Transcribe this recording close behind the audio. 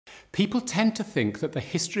People tend to think that the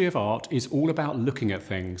history of art is all about looking at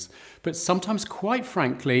things, but sometimes, quite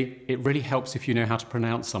frankly, it really helps if you know how to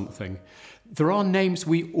pronounce something. There are names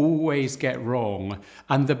we always get wrong,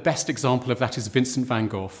 and the best example of that is Vincent van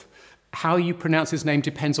Gogh. How you pronounce his name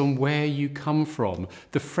depends on where you come from.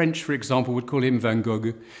 The French, for example, would call him Van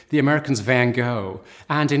Gogh, the Americans Van Gogh,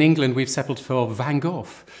 and in England we've settled for Van Gogh.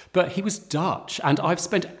 But he was Dutch, and I've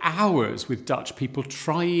spent hours with Dutch people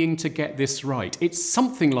trying to get this right. It's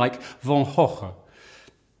something like Van Gogh,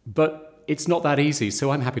 but it's not that easy,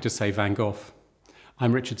 so I'm happy to say Van Gogh.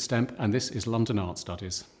 I'm Richard Stemp, and this is London Art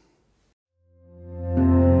Studies.